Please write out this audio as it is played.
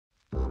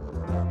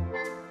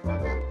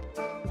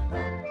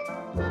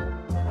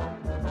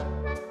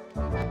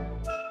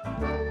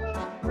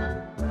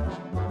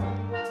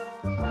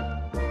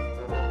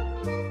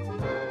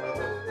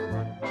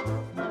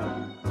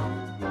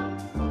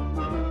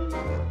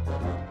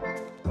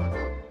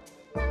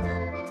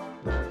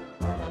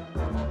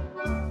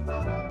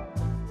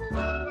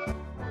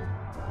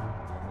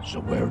So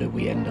where did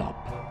we end up?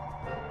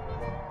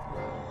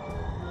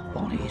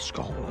 Bonnie,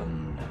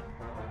 Scotland.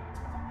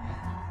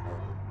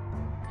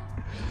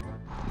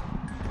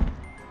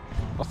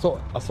 I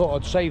thought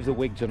I'd save the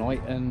wig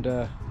tonight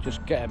and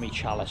just get me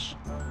chalice,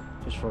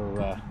 just for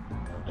a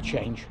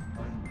change.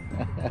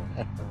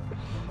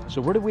 So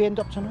where did we end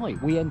up tonight?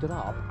 We ended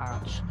up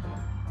at.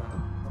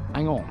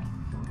 Hang on,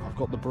 I've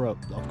got the book.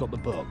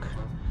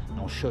 And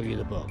I'll show you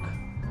the book.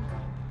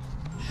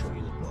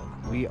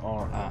 We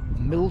are at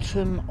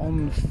Milton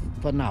on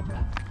Fanab.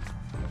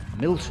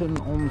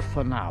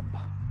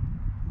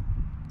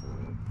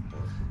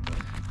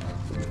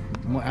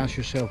 You might ask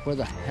yourself, where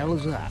the hell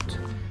is that?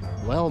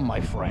 Well,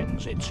 my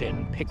friends, it's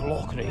in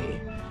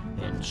Pitlochry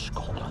in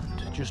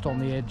Scotland, just on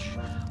the edge,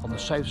 on the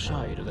south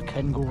side of the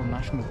Cairngorm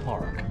National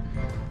Park.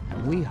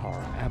 And we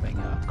are having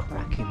a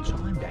cracking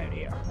time down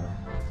here.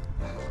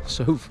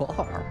 So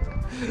far.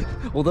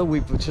 Although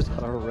we've just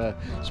had our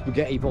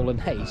spaghetti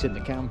bolognese in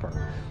the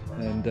camper.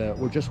 And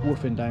we're just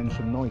wolfing down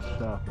some nice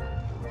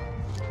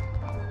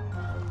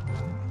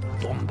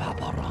Don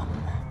Papa rum.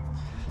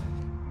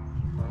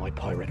 My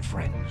pirate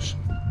friends.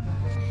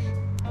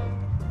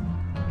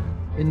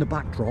 In the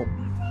backdrop,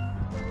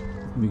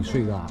 you can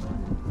see that.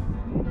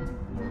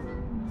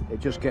 It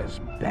just gets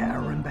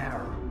better and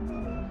better.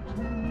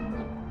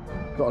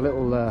 Got a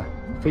little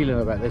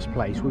feeling about this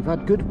place. We've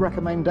had good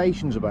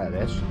recommendations about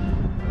this.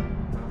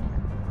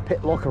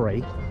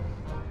 Pitlochry.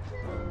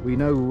 We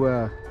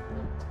know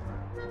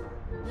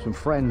some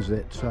friends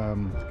that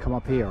come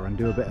up here and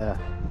do a bit of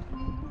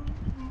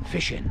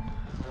fishing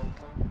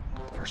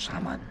for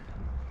salmon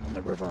on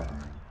the river.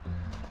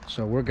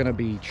 So we're going to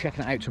be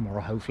checking it out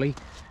tomorrow, hopefully.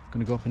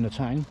 Going to go up in the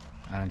town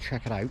and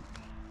check it out.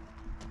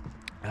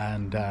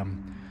 And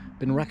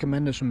been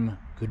recommended some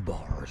good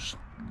bars.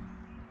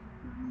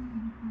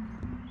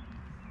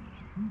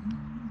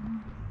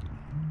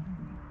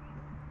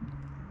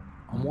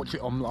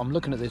 I'm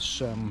looking at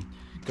this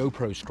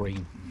GoPro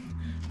screen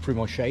through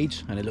my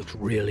shades, and it looks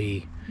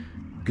really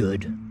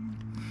good.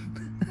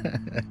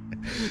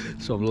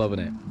 So I'm loving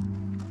it.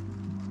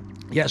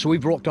 Yeah, so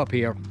we've rocked up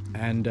here,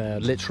 and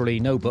literally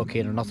no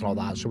booking or nothing like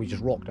that. So we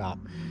just rocked up,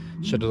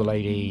 said to the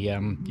lady,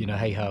 you know,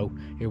 hey ho,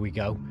 here we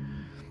go.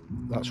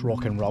 That's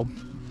rock and roll.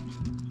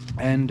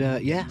 And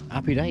yeah,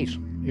 happy days.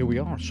 Here we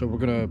are. So we're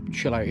gonna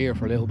chill out here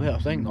for a little bit. I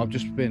think I've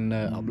just been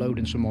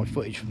uploading some more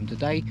footage from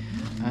today,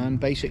 and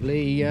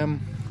basically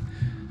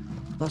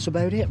that's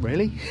about it,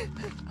 really.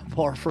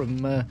 Apart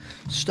from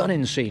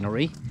stunning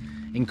scenery,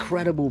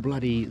 incredible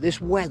bloody. This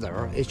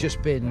weather has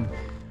just been.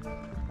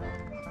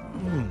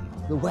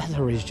 The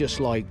weather is just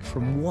like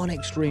from one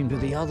extreme to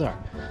the other.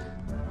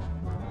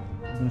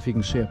 I don't know if you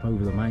can see up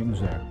over the mountains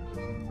there,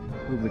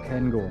 over the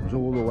Cairngorms,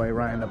 all the way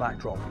around the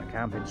backdrop from the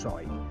camping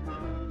site.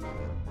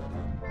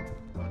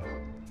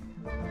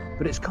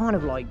 But it's kind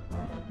of like,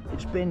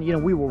 it's been, you know,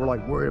 we were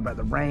like worried about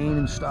the rain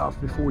and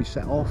stuff before we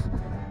set off,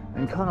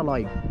 and kind of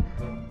like,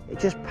 it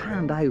just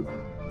panned out,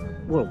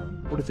 well,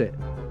 what is it,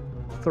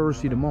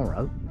 Thursday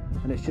tomorrow,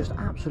 and it's just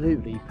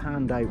absolutely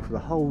panned out for the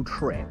whole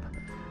trip.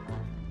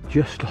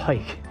 Just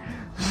like,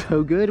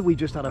 so good. We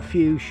just had a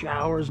few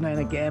showers now and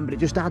again, but it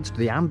just adds to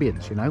the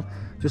ambience, you know.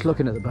 Just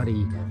looking at the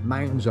bloody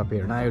mountains up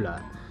here now,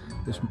 like,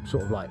 this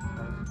sort of like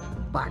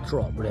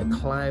backdrop with a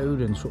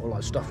cloud and sort of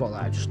like stuff like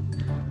that, just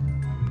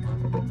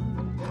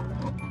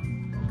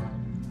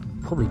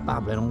probably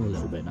babbling on a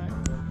little bit now.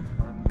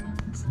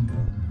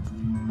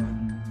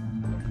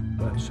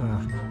 But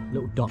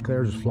little duck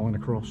there just flying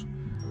across.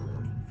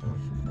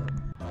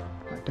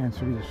 Back down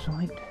through the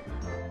site.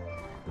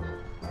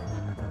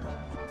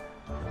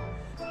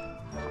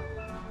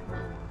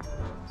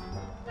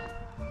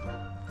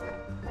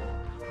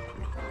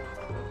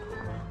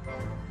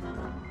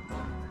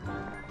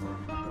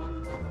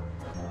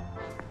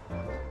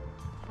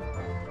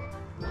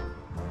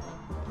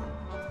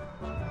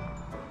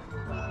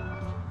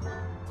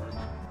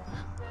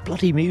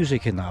 Bloody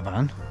music in that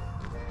van.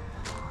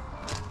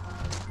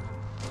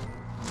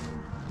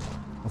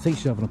 I think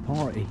she's having a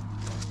party.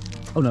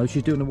 Oh no,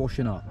 she's doing the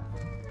washing up.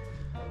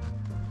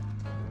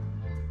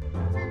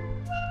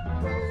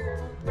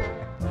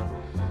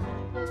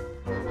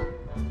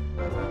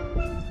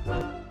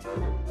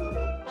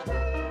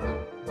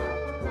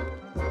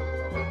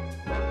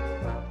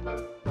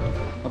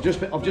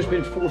 I've just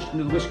been forced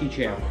into the whiskey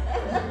chair.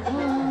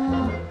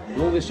 With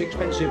all this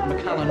expensive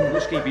Macallan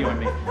whiskey behind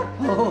me.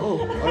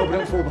 Oh, I hope I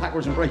don't fall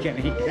backwards and break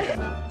any.